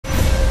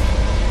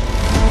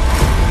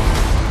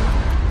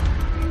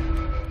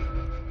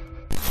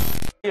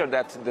Clear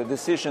that the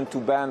decision to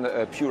ban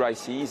pure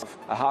ICEs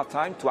a hard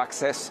time to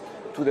access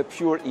to the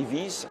pure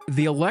EVs.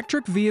 The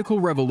electric vehicle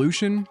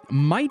revolution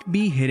might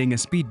be hitting a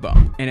speed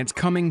bump, and it's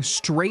coming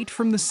straight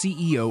from the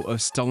CEO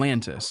of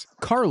Stellantis,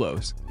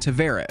 Carlos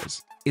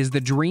Tavares. Is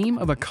the dream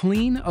of a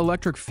clean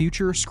electric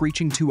future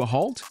screeching to a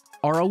halt?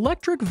 Are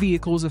electric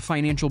vehicles a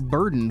financial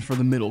burden for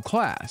the middle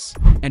class?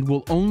 And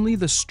will only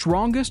the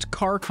strongest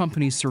car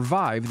companies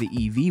survive the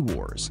EV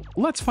wars?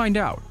 Let's find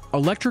out.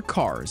 Electric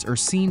cars are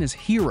seen as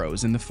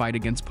heroes in the fight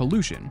against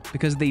pollution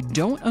because they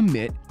don't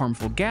emit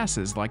harmful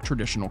gases like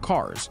traditional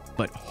cars.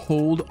 But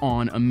hold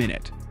on a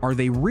minute. Are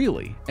they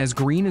really as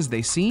green as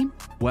they seem?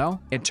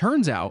 Well, it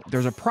turns out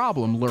there's a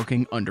problem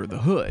lurking under the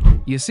hood.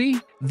 You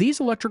see, these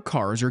electric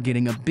cars are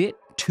getting a bit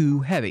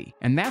too heavy,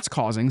 and that's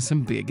causing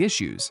some big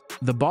issues.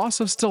 The boss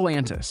of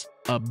Stellantis,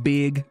 a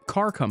big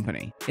car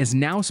company, is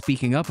now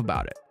speaking up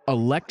about it.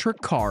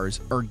 Electric cars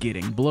are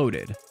getting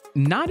bloated.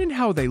 Not in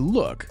how they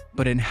look,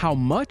 but in how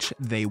much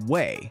they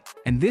weigh.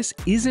 And this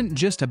isn't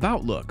just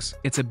about looks,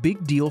 it's a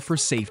big deal for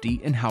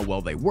safety and how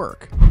well they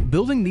work.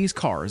 Building these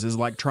cars is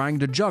like trying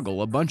to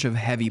juggle a bunch of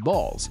heavy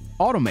balls.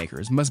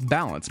 Automakers must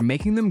balance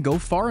making them go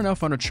far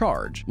enough on a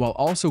charge, while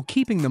also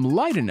keeping them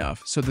light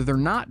enough so that they're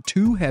not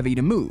too heavy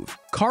to move.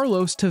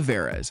 Carlos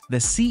Tavares, the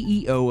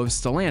CEO of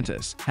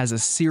Stellantis, has a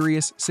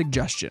serious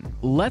suggestion.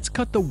 Let's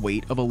cut the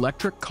weight of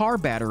electric car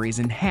batteries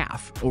in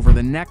half over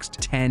the next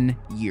 10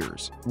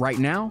 years. Right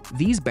now,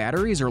 these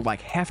batteries are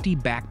like hefty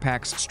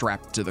backpacks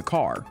strapped to the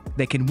car.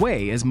 They can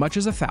weigh as much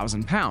as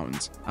 1,000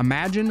 pounds.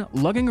 Imagine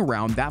lugging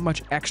around that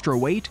much extra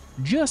weight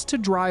just to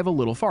drive a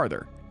little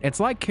farther.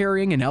 It's like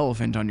carrying an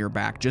elephant on your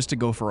back just to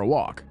go for a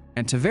walk.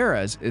 And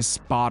Tavares is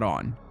spot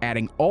on.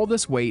 Adding all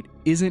this weight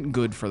isn't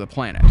good for the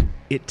planet.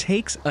 It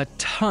takes a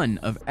ton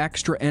of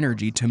extra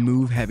energy to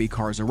move heavy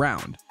cars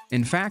around.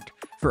 In fact,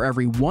 for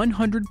every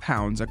 100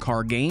 pounds a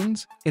car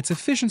gains, its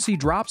efficiency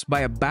drops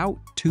by about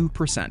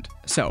 2%.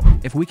 So,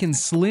 if we can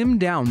slim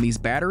down these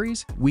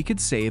batteries, we could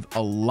save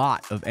a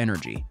lot of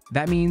energy.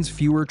 That means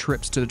fewer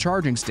trips to the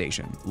charging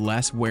station,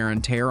 less wear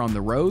and tear on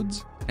the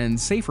roads, and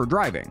safer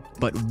driving.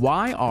 But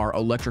why are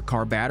electric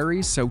car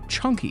batteries so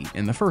chunky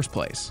in the first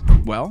place?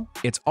 Well,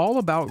 it's all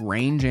about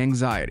range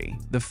anxiety,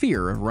 the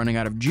fear of running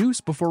out of juice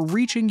before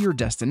reaching your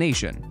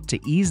destination. To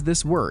ease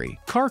this worry,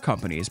 car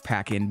companies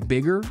pack in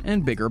bigger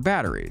and bigger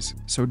batteries,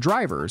 so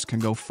drivers can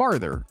go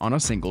farther on a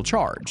single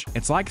charge.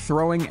 It's like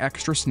throwing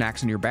extra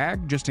snacks in your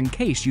bag just in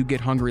case you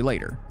get hungry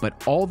later.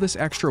 But all this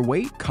extra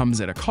weight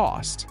comes at a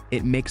cost.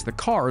 It makes the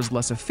cars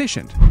less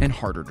efficient and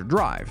harder to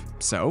drive.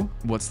 So,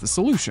 what's the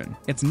solution?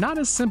 It's not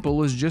as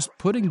simple as just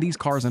putting these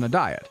cars on a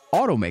diet.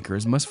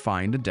 Automakers must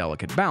find a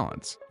delicate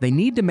balance. They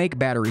need to make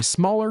batteries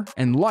smaller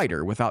and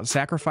lighter without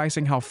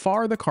sacrificing how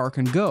far the car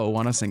can go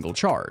on a single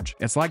charge.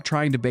 It's like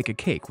trying to bake a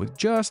cake with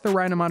just the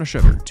right amount of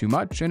sugar. Too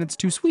much and it's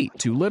too sweet,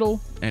 too little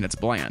and it's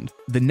bland.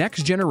 The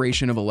next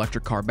generation of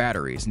electric car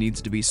batteries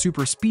needs to be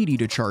super speedy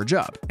to charge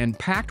up and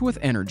packed with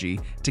energy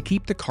to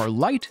keep the car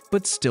light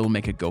but still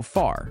make it go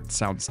far.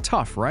 Sounds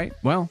tough, right?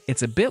 Well,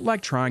 it's a bit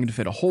like trying to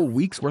fit a whole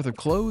week's worth of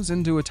clothes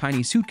into a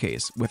tiny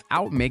suitcase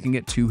without making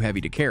it too heavy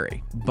to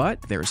carry.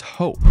 But there's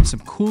hope.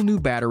 Some cool new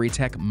battery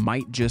tech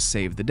might just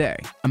save the day.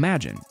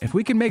 Imagine if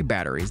we can make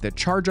batteries that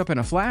charge up in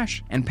a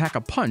flash and pack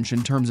a punch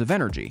in terms of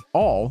energy,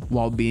 all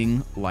while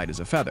being light as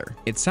a feather.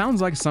 It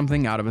sounds like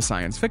something out of a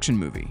science fiction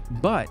movie,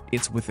 but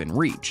it's within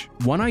reach.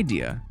 One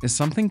idea is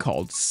something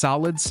called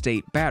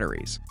solid-state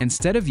batteries.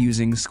 Instead of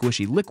using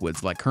squishy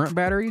liquids like current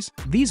batteries,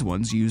 these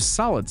ones use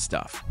solid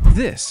stuff.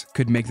 This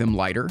could make them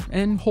lighter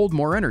and hold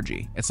more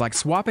energy. It's like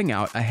swapping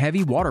out a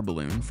heavy water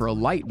balloon for a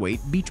lightweight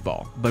beach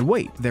ball. But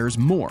wait, there's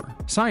more.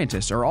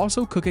 Scientists are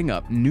also cooking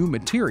up new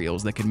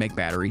materials that can make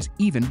batteries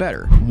even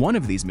better. One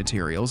of these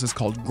materials is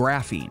called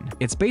graphene.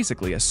 It's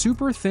basically a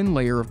super thin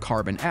layer of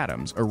carbon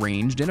atoms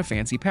arranged in a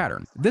fancy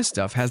pattern. This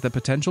stuff has the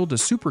potential to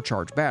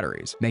supercharge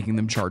batteries, making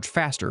them charge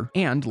faster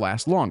and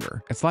last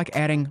longer. It's like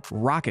adding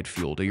rocket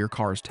fuel to your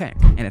car's tank.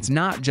 And it's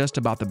not just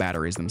about the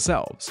batteries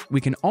themselves.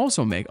 We can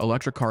also make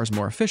electric cars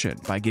more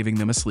efficient by giving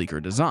them a sleeker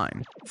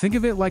design. Think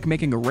of it like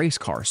making a race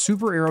car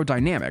super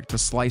aerodynamic to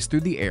slice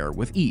through the air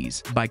with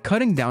ease. By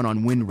cutting down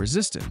on wind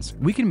resistance,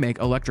 we can make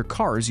electric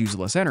cars use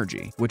less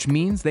energy, which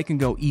means they can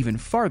go even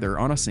farther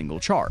on a single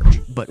charge.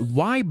 But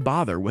why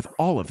bother with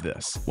all of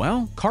this?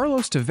 Well,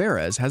 Carlos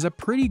Tavares has a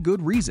pretty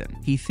good reason.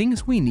 He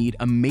thinks we need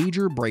a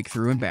major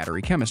breakthrough in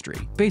battery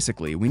chemistry.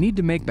 Basically, we need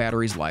to make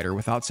batteries lighter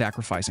without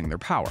sacrificing their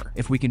power.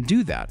 If we can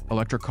do that,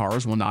 electric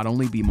cars will not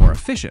only be more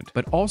efficient,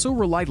 but also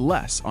rely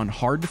less on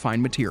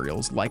hard-to-find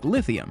materials like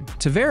lithium.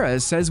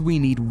 Tavares says we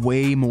need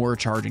way more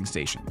charging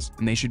stations,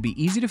 and they should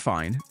be easy to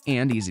find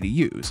and easy to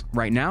use.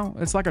 Right now,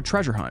 it's like a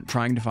treasure hunt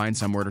trying to find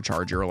somewhere to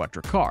charge your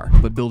electric car.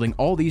 But building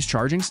all these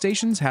charging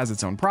stations has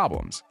its own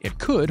problems. It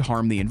could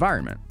harm the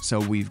environment, so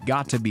we've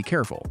got to be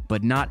careful.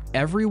 But not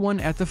everyone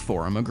at the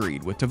forum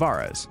agreed with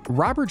Tavares.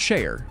 Robert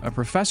Shayer, a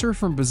professor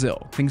from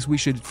Brazil thinks we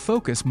should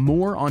focus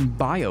more on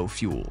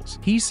biofuels.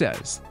 He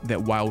says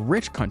that while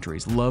rich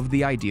countries love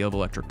the idea of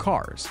electric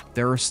cars,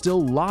 there are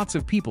still lots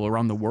of people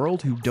around the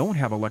world who don't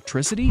have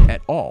electricity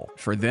at all.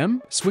 For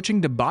them,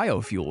 switching to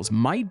biofuels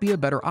might be a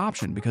better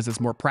option because it's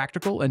more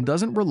practical and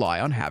doesn't rely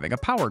on having a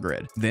power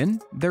grid. Then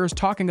there's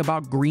talking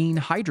about green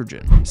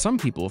hydrogen. Some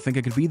people think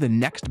it could be the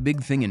next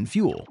big thing in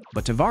fuel,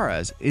 but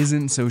Tavares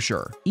isn't so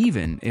sure.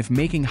 Even if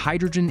making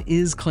hydrogen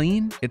is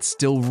clean, it's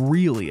still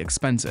really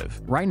expensive.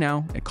 Right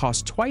now, it costs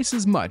twice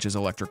as much as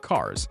electric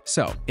cars,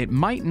 so it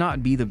might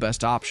not be the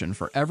best option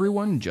for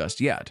everyone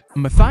just yet.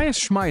 Matthias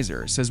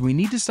Schmeiser says we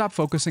need to stop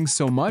focusing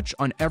so much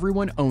on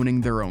everyone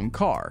owning their own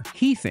car.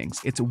 He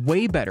thinks it's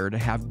way better to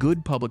have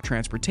good public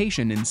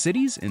transportation in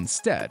cities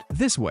instead.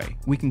 This way,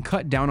 we can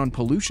cut down on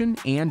pollution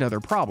and other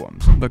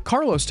problems. But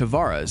Carlos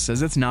Tavares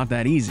says it's not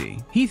that easy.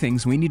 He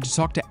thinks we need to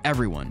talk to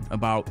everyone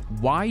about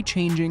why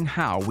changing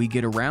how we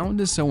get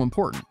around is so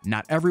important.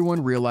 Not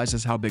everyone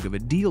realizes how big of a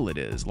deal it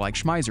is, like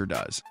Schmeiser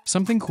does.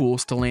 Something cool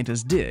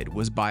Stellantis did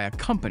was buy a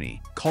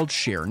company called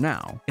Share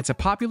Now. It's a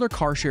popular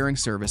car-sharing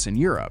service in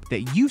Europe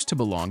that used to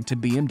belong to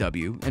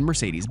BMW and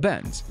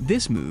Mercedes-Benz.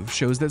 This move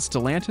shows that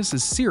Stellantis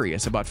is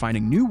serious about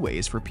finding new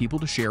ways for people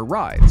to share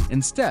rides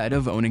instead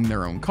of owning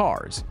their own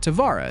cars.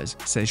 Tavares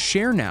says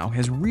Share Now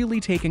has really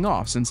taken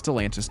off since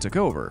Stellantis took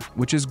over,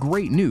 which is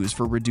great news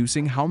for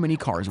reducing how many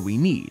cars we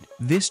need.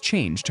 This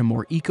change to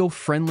more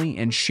eco-friendly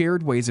and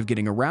shared ways of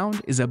getting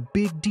around is a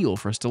big deal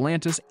for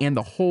Stellantis and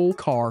the whole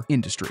car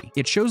industry.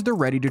 It shows they're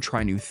ready to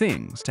try new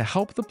things to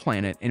help the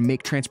planet and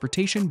make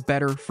transportation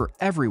better for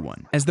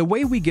everyone. As the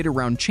way we get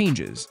around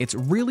changes, it's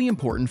really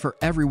important for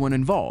everyone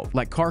involved,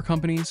 like car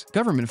companies,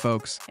 government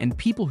folks, and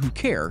people who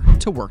care,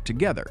 to work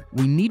together.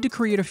 We need to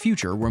create a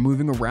future where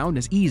moving around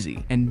is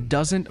easy and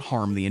doesn't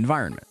harm the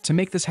environment. To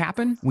make this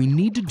happen, we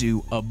need to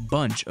do a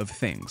bunch of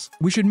things.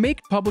 We should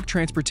make public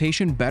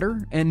transportation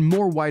better and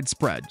more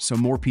widespread so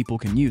more people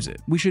can use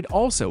it. We should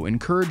also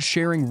encourage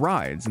sharing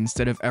rides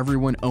instead of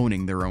everyone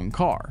owning their own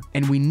car.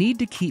 And we need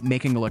to keep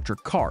making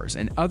electric cars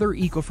and other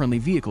eco-friendly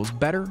vehicles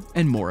better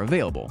and more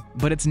available.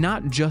 But it's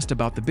not just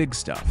about the big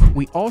stuff.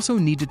 We also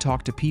need to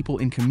talk to people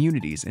in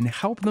communities and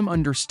help them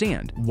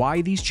understand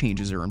why these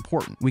changes are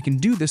important. We can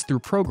do this through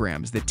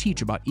programs that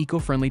teach about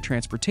eco-friendly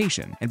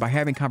transportation and by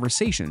having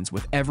conversations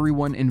with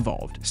everyone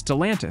involved.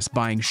 Stellantis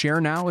buying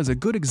Share Now is a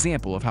good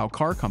example of how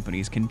car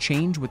companies can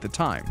change with the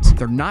times.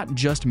 They're not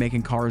just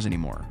making cars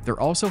anymore, they're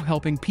also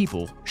helping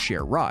people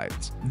share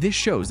rides. This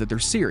shows that they're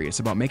serious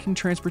about making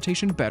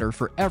transportation better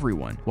for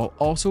everyone while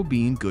also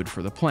being good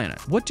for the planet.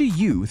 What do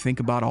you think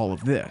about all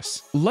of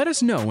this? Let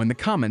us know in the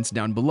comments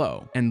down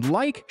below, and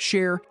like,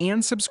 share,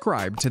 and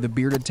subscribe to The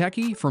Bearded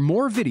Techie for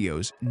more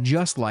videos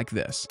just like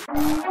this.